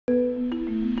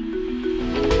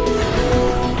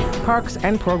Parks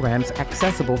and programs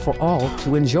accessible for all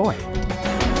to enjoy.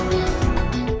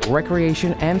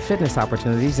 Recreation and fitness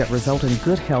opportunities that result in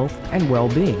good health and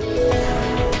well-being.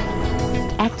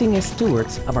 Acting as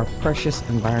stewards of our precious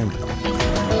environment.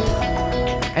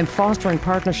 And fostering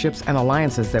partnerships and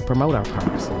alliances that promote our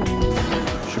parks.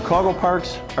 Chicago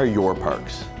parks are your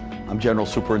parks. I'm General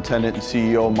Superintendent and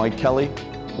CEO Mike Kelly.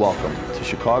 Welcome to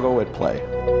Chicago at Play.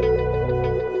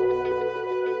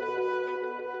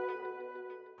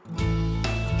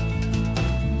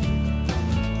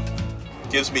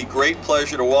 It gives me great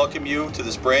pleasure to welcome you to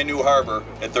this brand new harbor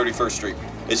at 31st Street.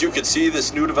 As you can see,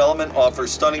 this new development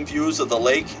offers stunning views of the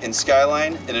lake and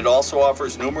skyline, and it also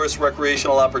offers numerous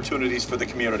recreational opportunities for the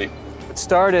community. It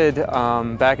started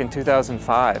back in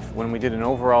 2005 when we did an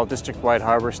overall district-wide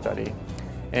harbor study.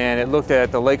 And it looked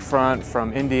at the lakefront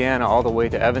from Indiana all the way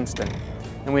to Evanston.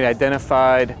 And we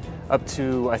identified up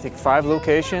to, I think, 5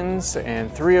 locations,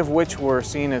 and 3 of which were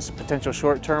seen as potential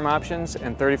short-term options,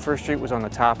 and 31st Street was on the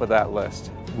top of that list.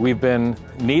 We've been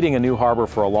needing a new harbor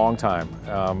for a long time.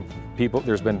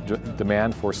 There's been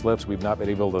demand for slips. We've not been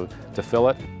able to fill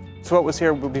it. So what was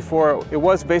here before, it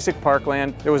was basic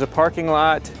parkland. There was a parking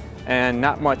lot and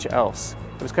not much else.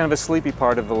 It was kind of a sleepy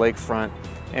part of the lakefront.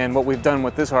 And what we've done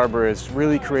with this harbor is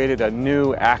really created a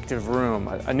new active room,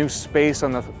 a new space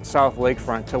on the south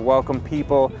lakefront to welcome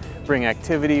people, bring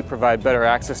activity, provide better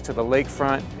access to the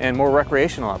lakefront, and more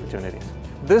recreational opportunities.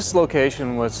 This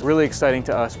location was really exciting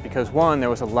to us because, one, there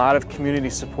was a lot of community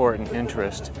support and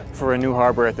interest for a new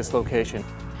harbor at this location.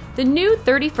 The new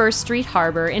 31st Street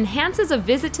Harbor enhances a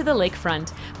visit to the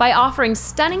lakefront by offering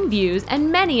stunning views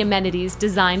and many amenities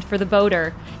designed for the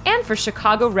boater and for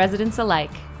Chicago residents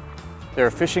alike. There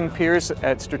are fishing piers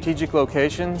at strategic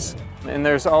locations, and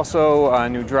there's also a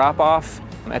new drop-off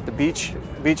at the beach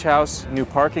house, new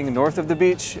parking north of the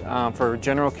beach for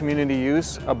general community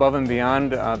use above and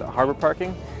beyond the harbor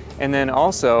parking. And then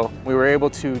also we were able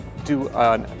to do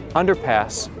an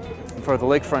underpass for the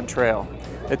lakefront trail.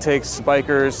 It takes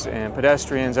bikers and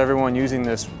pedestrians, everyone using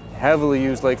this heavily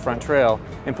used lakefront trail,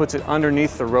 and puts it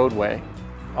underneath the roadway.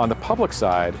 On the public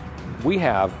side, we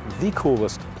have the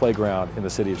coolest playground in the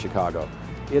city of Chicago.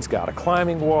 It's got a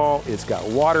climbing wall, it's got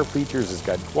water features, it's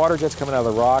got water jets coming out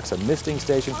of the rocks, a misting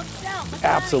station.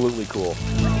 Absolutely cool.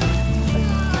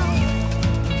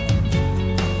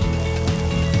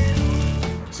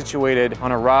 Situated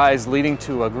on a rise leading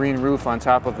to a green roof on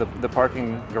top of the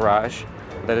parking garage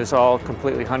that is all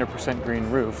completely 100% green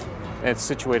roof. It's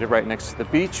situated right next to the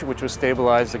beach, which was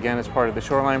stabilized again as part of the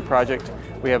shoreline project.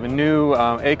 We have a new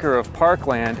acre of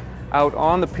parkland out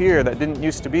on the pier that didn't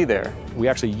used to be there. We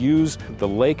actually use the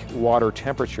lake water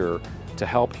temperature to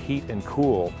help heat and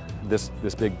cool this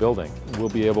big building. We'll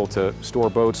be able to store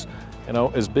boats,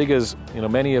 as big as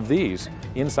many of these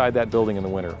inside that building in the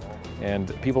winter.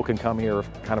 And people can come here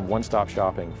kind of one-stop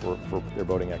shopping for their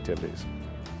boating activities.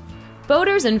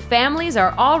 Boaters and families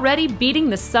are already beating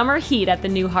the summer heat at the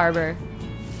new harbor.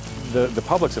 The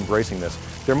public's embracing this.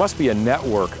 There must be a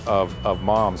network of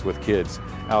moms with kids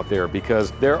out there,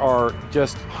 because there are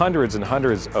just hundreds and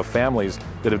hundreds of families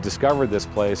that have discovered this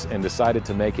place and decided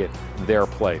to make it their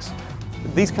place.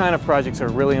 These kind of projects are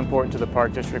really important to the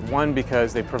Park District. One,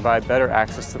 because they provide better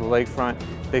access to the lakefront.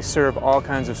 They serve all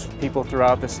kinds of people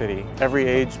throughout the city, every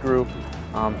age group,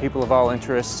 people of all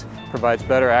interests. Provides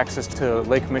better access to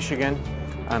Lake Michigan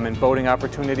and boating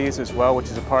opportunities as well, which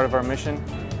is a part of our mission.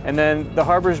 And then the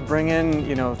harbors bring in,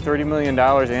 $30 million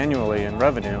annually in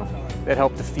revenue that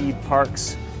help to feed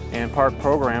parks and park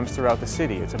programs throughout the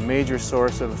city. It's a major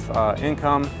source of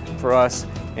income for us,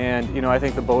 and I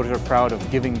think the boaters are proud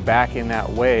of giving back in that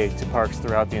way to parks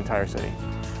throughout the entire city.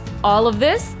 All of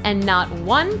this, and not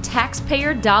one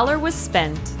taxpayer dollar was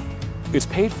spent. It's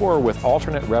paid for with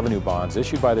alternate revenue bonds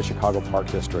issued by the Chicago Park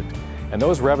District, and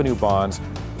those revenue bonds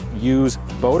use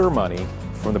boater money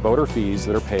from the boater fees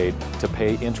that are paid to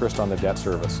pay interest on the debt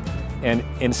service. And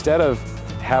instead of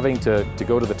having to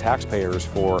go to the taxpayers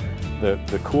for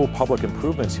the cool public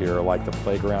improvements here, like the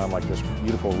playground, like this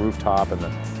beautiful rooftop and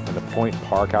the Point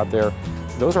Park out there,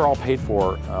 those are all paid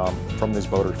for from these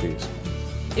boater fees.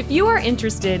 If you are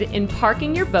interested in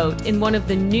parking your boat in one of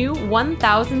the new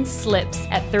 1,000 slips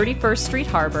at 31st Street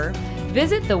Harbor,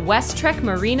 visit the West Trek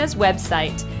Marina's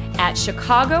website at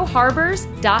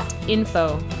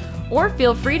chicagoharbors.info, or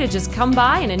feel free to just come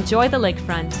by and enjoy the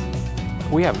lakefront.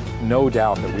 We have no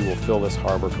doubt that we will fill this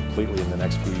harbor completely in the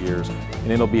next few years,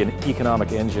 and it'll be an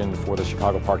economic engine for the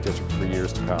Chicago Park District for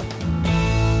years to come.